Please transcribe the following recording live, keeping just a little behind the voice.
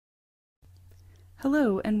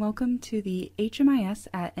Hello and welcome to the HMIS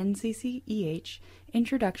at NCCEH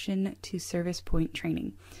Introduction to ServicePoint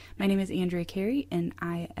Training. My name is Andrea Carey and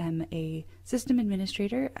I am a System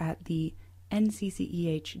Administrator at the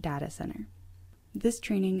NCCEH Data Center. This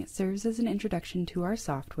training serves as an introduction to our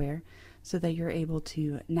software so that you're able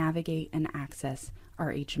to navigate and access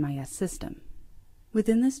our HMIS system.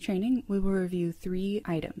 Within this training, we will review 3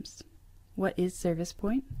 items. What is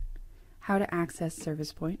ServicePoint? How to access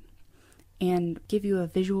ServicePoint? And give you a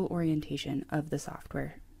visual orientation of the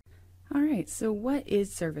software. Alright, so what is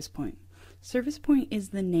ServicePoint? ServicePoint is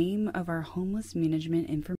the name of our Homeless Management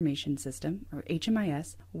Information System, or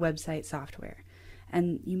HMIS, website software.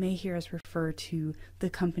 And you may hear us refer to the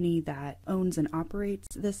company that owns and operates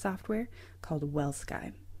this software called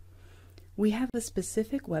WellSky. We have a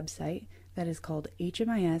specific website that is called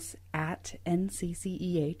HMIS at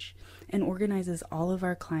NCCEH and organizes all of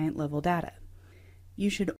our client level data. You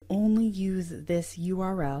should only use this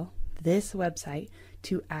URL, this website,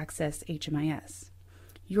 to access HMIS.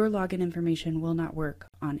 Your login information will not work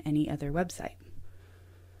on any other website.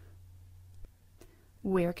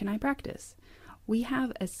 Where can I practice? We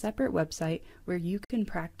have a separate website where you can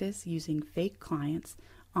practice using fake clients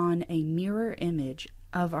on a mirror image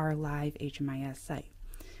of our live HMIS site.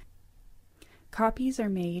 Copies are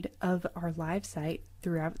made of our live site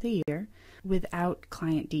throughout the year without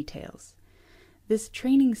client details. This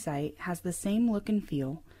training site has the same look and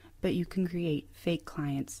feel, but you can create fake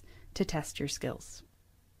clients to test your skills.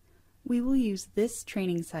 We will use this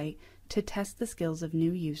training site to test the skills of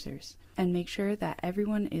new users and make sure that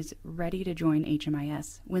everyone is ready to join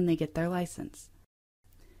HMIS when they get their license.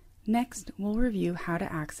 Next, we'll review how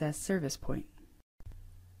to access ServicePoint.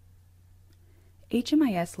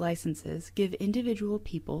 HMIS licenses give individual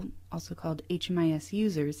people, also called HMIS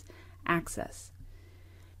users, access.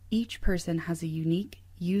 Each person has a unique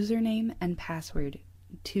username and password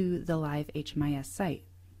to the live HMIS site.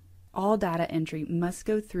 All data entry must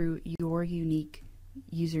go through your unique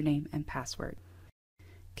username and password.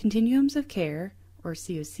 Continuums of care, or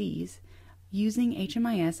COCs, using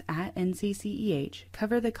HMIS at NCCEH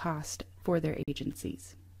cover the cost for their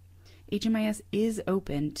agencies. HMIS is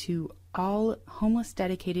open to all homeless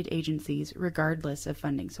dedicated agencies regardless of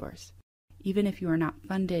funding source. Even if you are not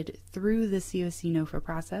funded through the COC NOFA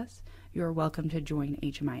process, you are welcome to join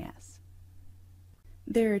HMIS.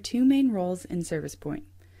 There are 2 main roles in ServicePoint.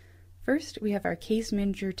 First, we have our Case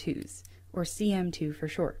Manager 2s, or CM2 for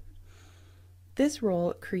short. This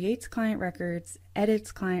role creates client records,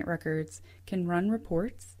 edits client records, can run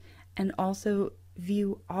reports, and also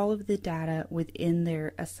view all of the data within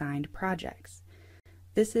their assigned projects.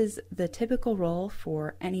 This is the typical role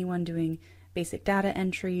for anyone doing basic data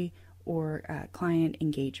entry or client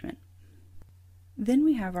engagement. Then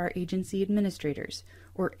we have our agency administrators,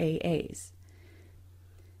 or AAs.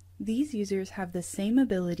 These users have the same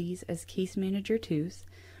abilities as Case Manager 2s,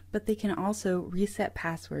 but they can also reset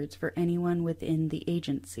passwords for anyone within the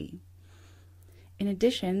agency. In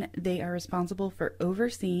addition, they are responsible for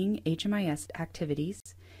overseeing HMIS activities,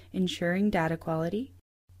 ensuring data quality,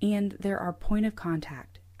 and they're our point of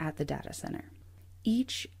contact at the data center.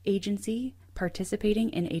 Each agency participating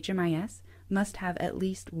in HMIS must have at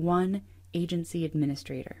least 1 agency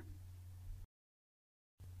administrator.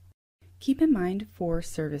 Keep in mind for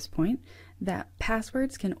ServicePoint that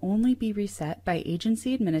passwords can only be reset by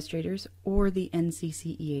agency administrators or the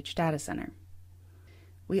NCCEH Data Center.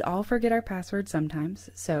 We all forget our password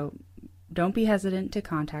sometimes, so don't be hesitant to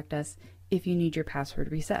contact us if you need your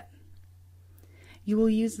password reset. You will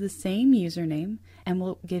use the same username and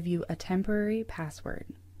we'll give you a temporary password.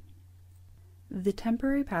 The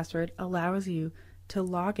temporary password allows you to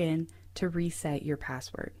log in to reset your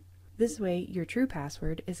password. This way, your true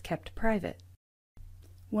password is kept private.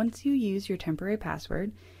 Once you use your temporary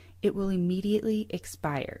password, it will immediately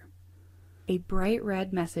expire. A bright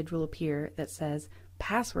red message will appear that says,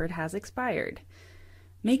 "Password has expired."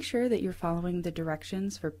 Make sure that you're following the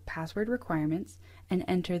directions for password requirements and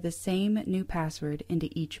enter the same new password into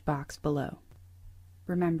each box below.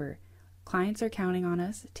 Remember, clients are counting on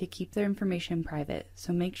us to keep their information private,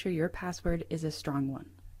 so make sure your password is a strong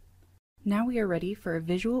one. Now we are ready for a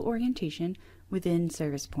visual orientation within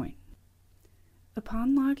ServicePoint.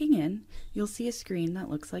 Upon logging in, you'll see a screen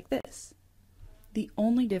that looks like this. The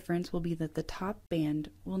only difference will be that the top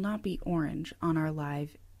band will not be orange on our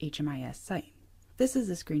live HMIS site. This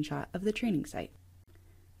is a screenshot of the training site.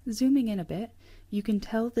 Zooming in a bit, you can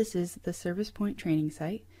tell this is the ServicePoint training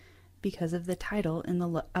site because of the title in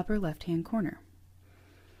the upper left-hand corner.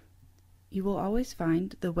 You will always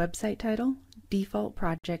find the website title, default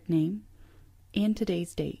project name, and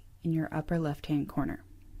today's date in your upper left-hand corner.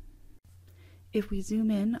 If we zoom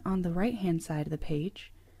in on the right-hand side of the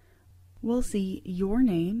page, we'll see your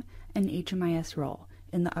name and HMIS role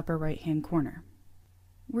in the upper right-hand corner.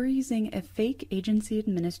 We're using a fake agency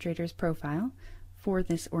administrator's profile for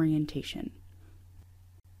this orientation.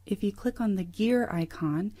 If you click on the gear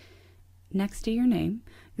icon next to your name,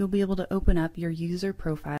 you'll be able to open up your user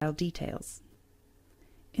profile details.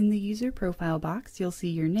 In the user profile box, you'll see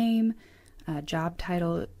your name, job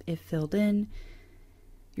title if filled in,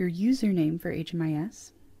 your username for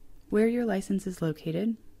HMIS, where your license is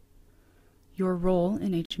located, your role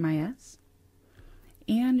in HMIS,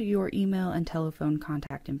 and your email and telephone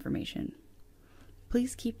contact information.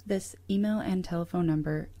 Please keep this email and telephone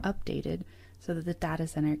number updated so that the data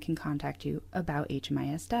center can contact you about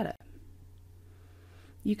HMIS data.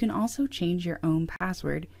 You can also change your own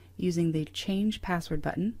password using the Change Password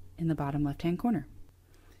button in the bottom left-hand corner.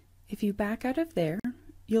 If you back out of there,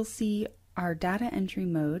 you'll see our data entry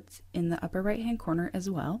modes in the upper right-hand corner as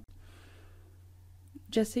well.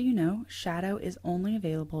 Just so you know, Shadow is only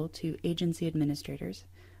available to agency administrators,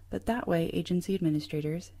 but that way agency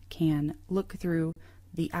administrators can look through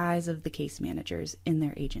the eyes of the case managers in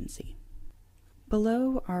their agency.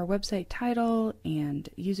 Below our website title and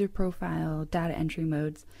user profile data entry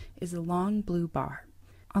modes is a long blue bar.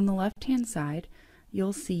 On the left-hand side,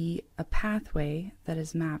 you'll see a pathway that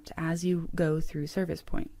is mapped as you go through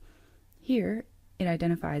ServicePoint. Here, it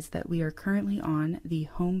identifies that we are currently on the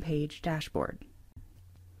Homepage dashboard.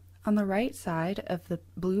 On the right side of the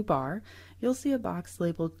blue bar, you'll see a box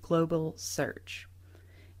labeled Global Search.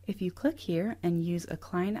 If you click here and use a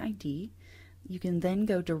client ID, you can then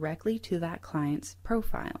go directly to that client's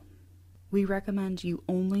profile. We recommend you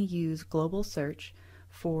only use Global Search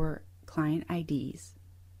for client IDs.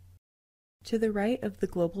 To the right of the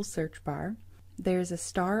Global Search bar, there's a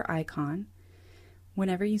star icon.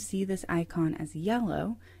 Whenever you see this icon as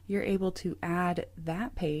yellow, you're able to add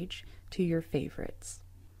that page to your favorites.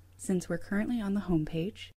 Since we're currently on the home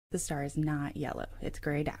page, the star is not yellow, it's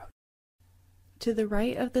grayed out. To the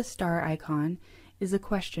right of the star icon is a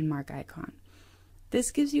question mark icon.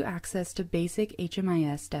 This gives you access to basic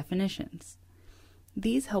HMIS definitions.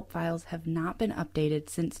 These help files have not been updated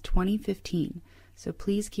since 2015, so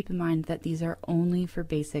please keep in mind that these are only for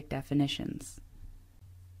basic definitions.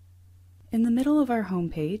 In the middle of our home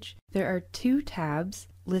page, there are two tabs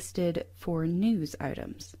listed for news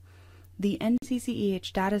items. The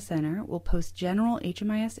NCCEH Data Center will post general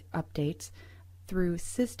HMIS updates through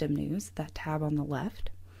System News, that tab on the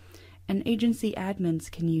left, and agency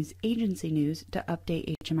admins can use Agency News to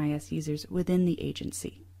update HMIS users within the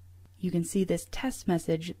agency. You can see this test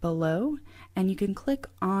message below, and you can click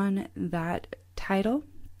on that title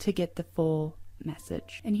to get the full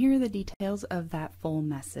message. And here are the details of that full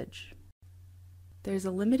message. There's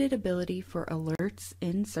a limited ability for alerts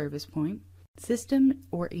in ServicePoint. System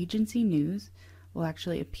or agency news will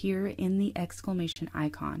actually appear in the exclamation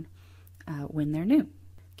icon when they're new.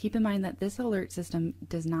 Keep in mind that this alert system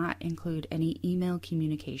does not include any email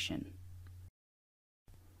communication.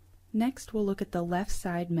 Next, we'll look at the left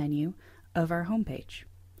side menu of our homepage.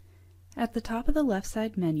 At the top of the left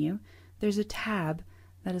side menu, there's a tab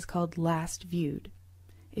that is called Last Viewed.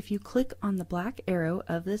 If you click on the black arrow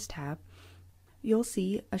of this tab, you'll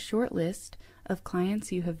see a short list of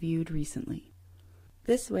clients you have viewed recently.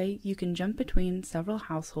 This way, you can jump between several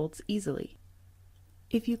households easily.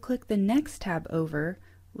 If you click the next tab over,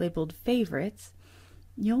 labeled Favorites,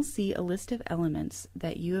 you'll see a list of elements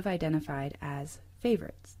that you have identified as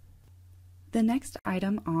favorites. The next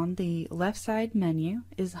item on the left side menu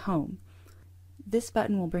is Home. This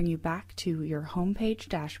button will bring you back to your homepage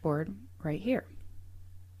dashboard right here.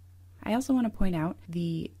 I also want to point out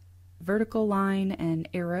the vertical line and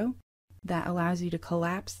arrow that allows you to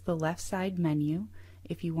collapse the left side menu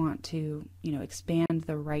if you want to, expand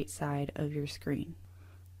the right side of your screen.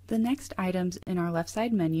 The next items in our left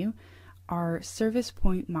side menu are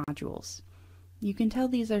ServicePoint modules. You can tell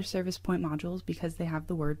these are ServicePoint modules because they have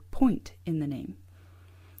the word point in the name.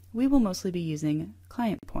 We will mostly be using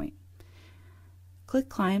Client Point. Click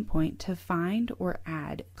Client Point to find or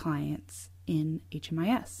add clients in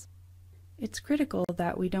HMIS. It's critical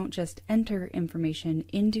that we don't just enter information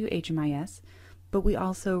into HMIS, but we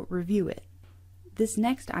also review it. This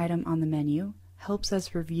next item on the menu helps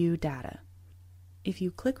us review data. If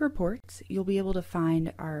you click Reports, you'll be able to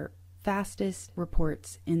find our fastest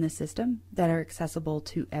reports in the system that are accessible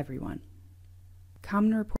to everyone.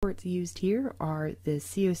 Common reports used here are the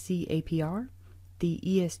COC APR, the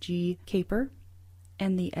ESG Caper,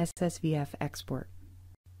 and the SSVF export.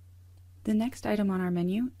 The next item on our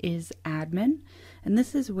menu is Admin, and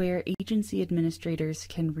this is where agency administrators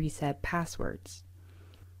can reset passwords.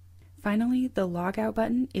 Finally, the Logout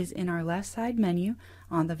button is in our left side menu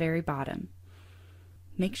on the very bottom.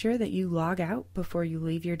 Make sure that you log out before you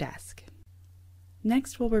leave your desk.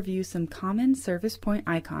 Next, we'll review some common ServicePoint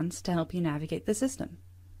icons to help you navigate the system.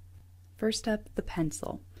 First up, the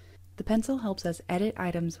pencil. The pencil helps us edit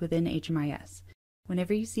items within HMIS.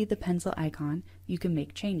 Whenever you see the pencil icon, you can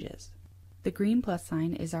make changes. The green plus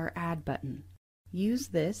sign is our Add button. Use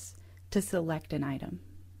this to select an item.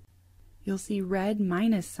 You'll see red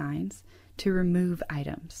minus signs to remove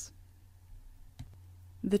items.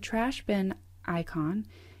 The trash bin icon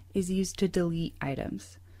is used to delete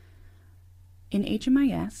items. In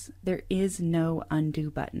HMIS, there is no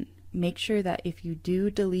undo button. Make sure that if you do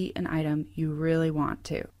delete an item, you really want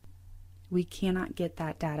to. We cannot get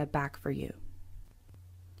that data back for you.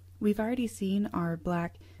 We've already seen our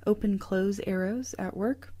black open-close arrows at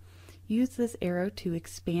work. Use this arrow to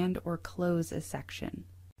expand or close a section.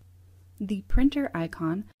 The printer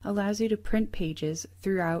icon allows you to print pages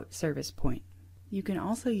throughout ServicePoint. You can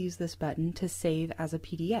also use this button to save as a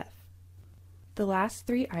PDF. The last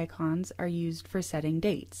three icons are used for setting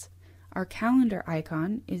dates. Our calendar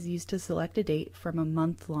icon is used to select a date from a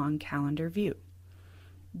month-long calendar view.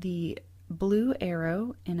 The blue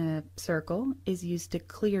arrow in a circle is used to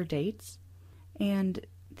clear dates, and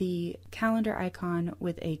the calendar icon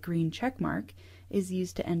with a green check mark is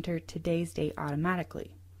used to enter today's date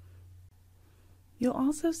automatically. You'll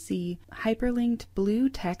also see hyperlinked blue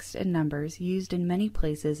text and numbers used in many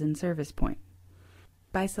places in ServicePoint.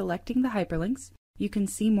 By selecting the hyperlinks, you can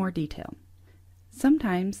see more detail.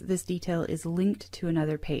 Sometimes this detail is linked to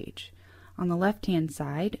another page. On the left-hand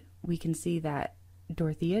side, we can see that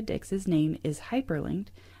Dorothea Dix's name is hyperlinked,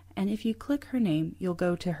 and if you click her name, you'll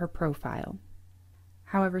go to her profile.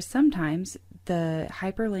 However, sometimes the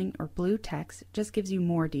hyperlink or blue text just gives you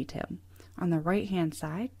more detail. On the right-hand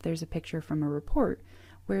side, there's a picture from a report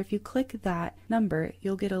where if you click that number,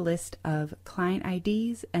 you'll get a list of client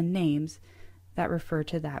IDs and names that refer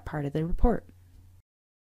to that part of the report.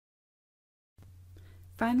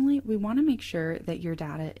 Finally, we want to make sure that your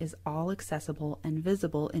data is all accessible and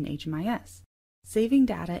visible in HMIS. Saving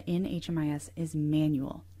data in HMIS is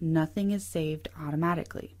manual. Nothing is saved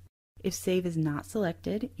automatically. If Save is not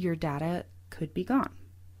selected, your data could be gone.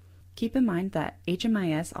 Keep in mind that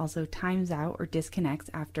HMIS also times out or disconnects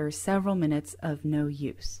after several minutes of no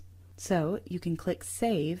use. So you can click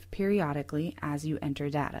Save periodically as you enter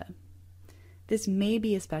data. This may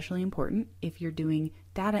be especially important if you're doing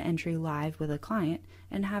data entry live with a client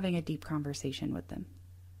and having a deep conversation with them.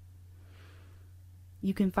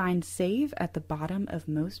 You can find Save at the bottom of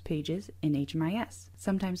most pages in HMIS.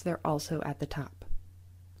 Sometimes they're also at the top.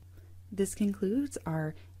 This concludes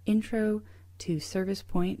our Intro to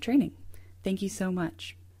ServicePoint training. Thank you so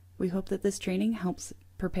much. We hope that this training helps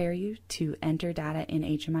prepare you to enter data in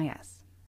HMIS.